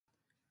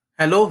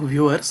Hello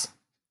viewers,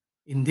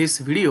 in this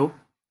video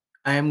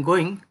I am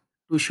going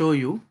to show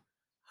you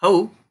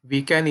how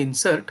we can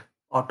insert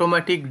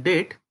automatic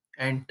date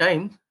and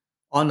time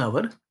on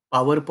our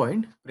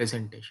PowerPoint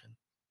presentation.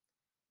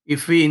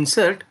 If we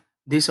insert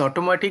this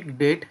automatic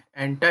date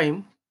and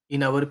time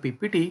in our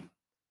PPT,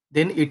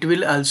 then it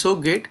will also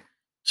get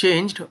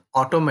changed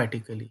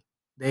automatically.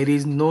 There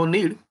is no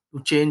need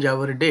to change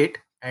our date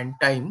and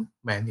time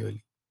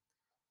manually.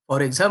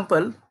 For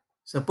example,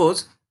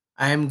 suppose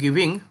I am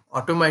giving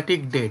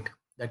automatic date,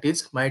 that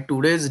is my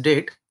today's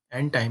date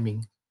and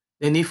timing.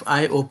 Then if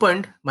I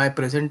opened my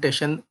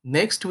presentation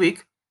next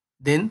week,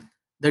 then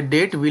the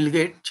date will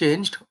get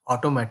changed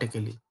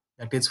automatically.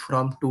 That is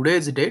from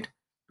today's date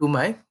to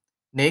my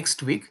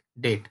next week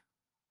date,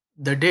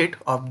 the date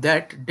of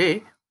that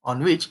day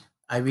on which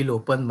I will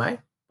open my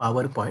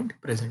PowerPoint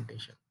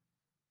presentation.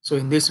 So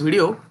in this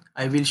video,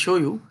 I will show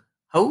you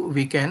how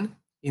we can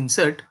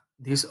insert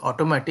this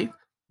automatic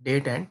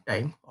date and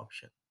time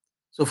option.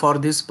 So for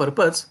this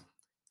purpose,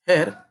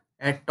 here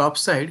at top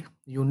side,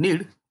 you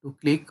need to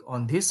click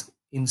on this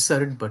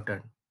insert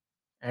button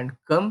and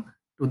come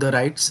to the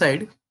right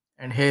side,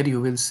 and here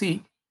you will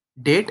see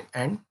date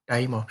and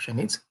time option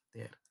is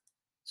there.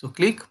 So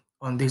click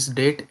on this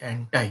date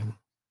and time.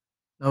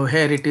 Now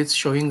here it is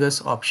showing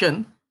us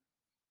option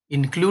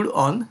include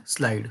on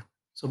slide.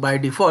 So by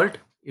default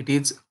it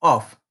is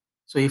off.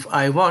 So if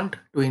I want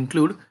to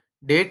include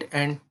date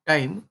and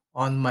time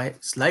on my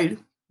slide,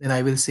 then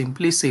I will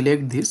simply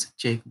select this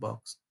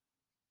checkbox.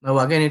 Now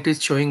again it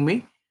is showing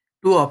me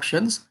two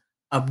options,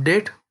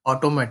 update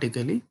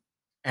automatically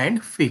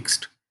and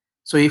fixed.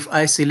 So if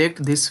I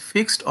select this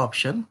fixed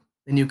option,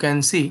 then you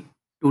can see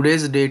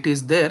today's date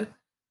is there,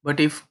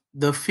 but if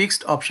the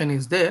fixed option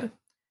is there,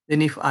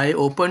 then if I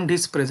open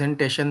this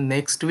presentation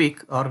next week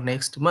or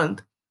next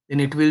month, then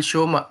it will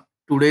show my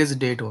today's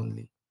date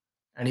only.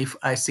 And if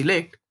I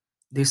select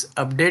this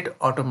update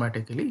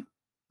automatically,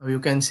 now you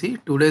can see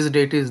today's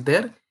date is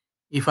there.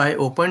 If I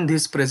open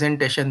this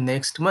presentation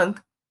next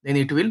month, then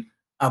it will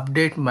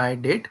update my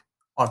date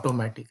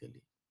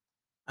automatically.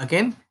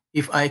 Again,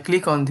 if I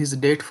click on this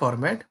date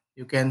format,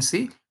 you can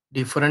see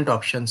different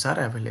options are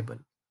available.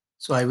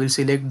 So I will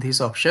select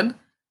this option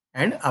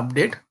and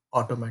update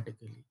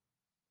automatically.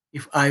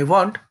 If I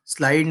want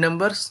slide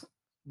numbers,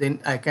 then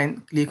I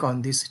can click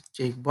on this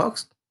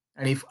checkbox,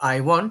 and if I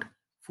want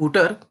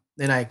footer,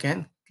 then I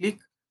can click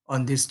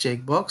on this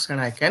checkbox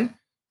and I can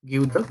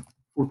give the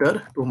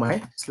footer to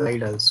my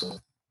slide also.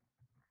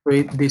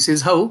 So this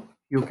is how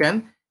you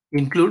can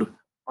include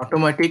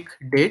automatic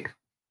date,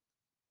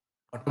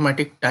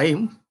 automatic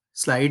time,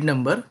 slide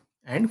number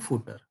and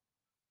footer.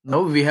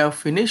 Now we have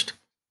finished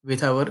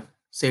with our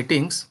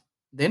settings.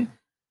 Then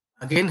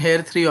again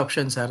here three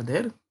options are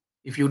there.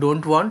 If you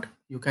don't want,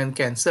 you can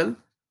cancel.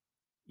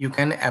 You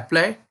can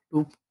apply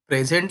to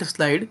present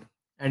slide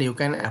and you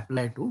can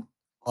apply to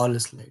all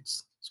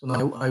slides. So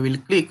now I will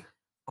click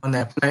on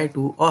apply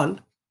to all.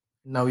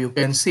 Now you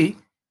can see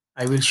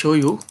I will show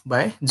you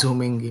by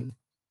zooming in.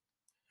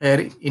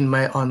 Here in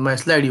my on my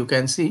slide you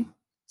can see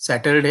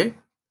Saturday,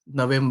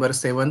 November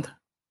 7th,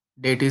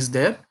 date is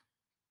there,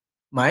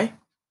 my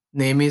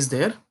name is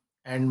there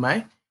and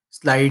my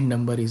slide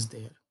number is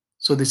there.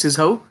 So this is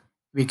how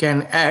we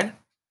can add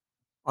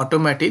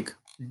automatic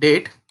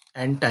date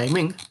and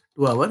timing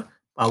to our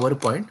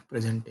PowerPoint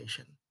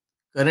presentation.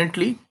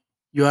 Currently,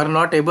 you are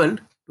not able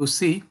to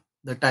see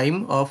the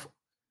time of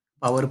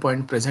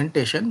PowerPoint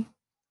presentation.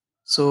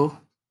 So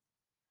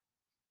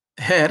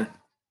here,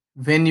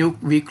 when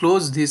we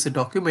close this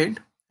document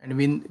and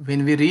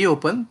when we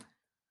reopen,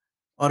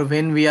 or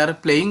when we are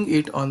playing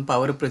it on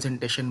power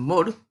presentation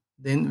mode,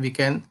 then we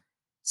can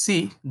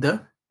see the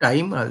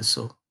time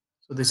also.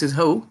 So this is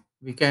how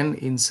we can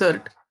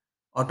insert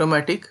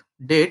automatic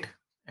date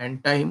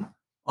and time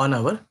on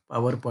our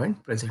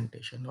PowerPoint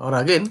presentation. Or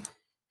again,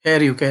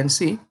 here you can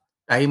see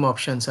time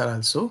options are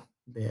also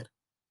there.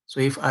 So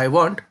if I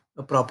want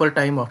a proper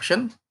time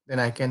option, then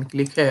I can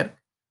click here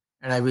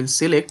and I will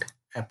select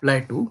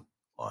apply to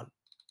all.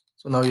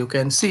 So now you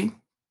can see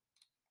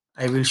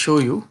I will show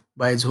you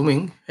by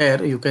zooming.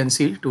 Here you can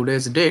see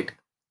today's date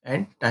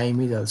and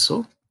time is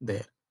also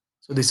there.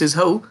 So this is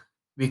how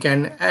we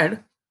can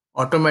add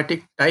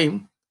automatic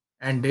time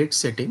and date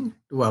setting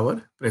to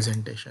our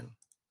presentation.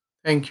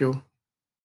 Thank you.